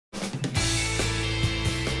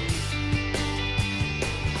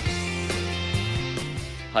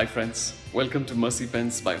Hi friends, welcome to Mercy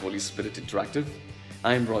Pence by Holy Spirit Interactive.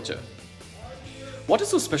 I am Roger. What is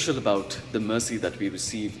so special about the mercy that we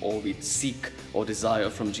receive or we seek or desire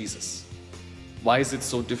from Jesus? Why is it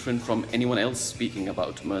so different from anyone else speaking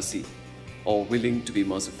about mercy or willing to be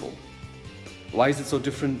merciful? Why is it so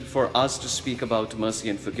different for us to speak about mercy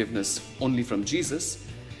and forgiveness only from Jesus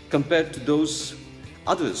compared to those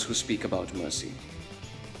others who speak about mercy?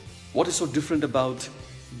 What is so different about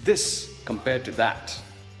this compared to that?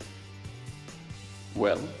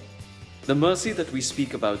 Well, the mercy that we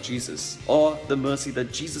speak about Jesus, or the mercy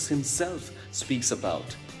that Jesus himself speaks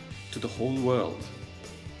about to the whole world,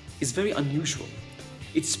 is very unusual.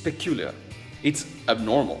 It's peculiar. It's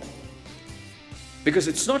abnormal. Because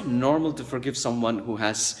it's not normal to forgive someone who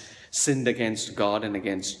has sinned against God and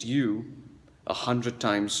against you 100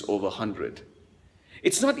 times over 100.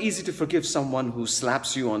 It's not easy to forgive someone who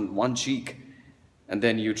slaps you on one cheek and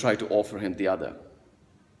then you try to offer him the other.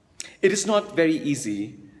 It is not very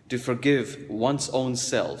easy to forgive one's own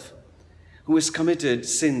self who has committed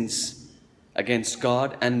sins against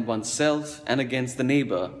God and oneself and against the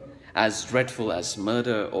neighbor as dreadful as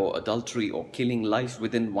murder or adultery or killing life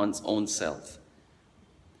within one's own self.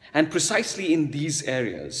 And precisely in these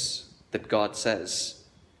areas that God says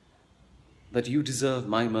that you deserve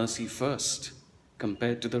my mercy first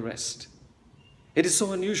compared to the rest. It is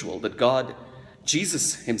so unusual that God,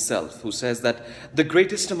 Jesus himself, who says that the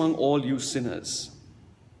greatest among all you sinners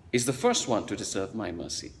is the first one to deserve my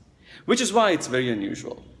mercy, which is why it's very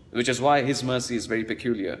unusual, which is why his mercy is very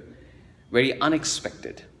peculiar, very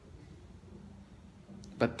unexpected.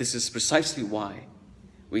 But this is precisely why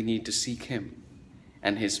we need to seek him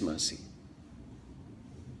and his mercy.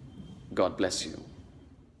 God bless you.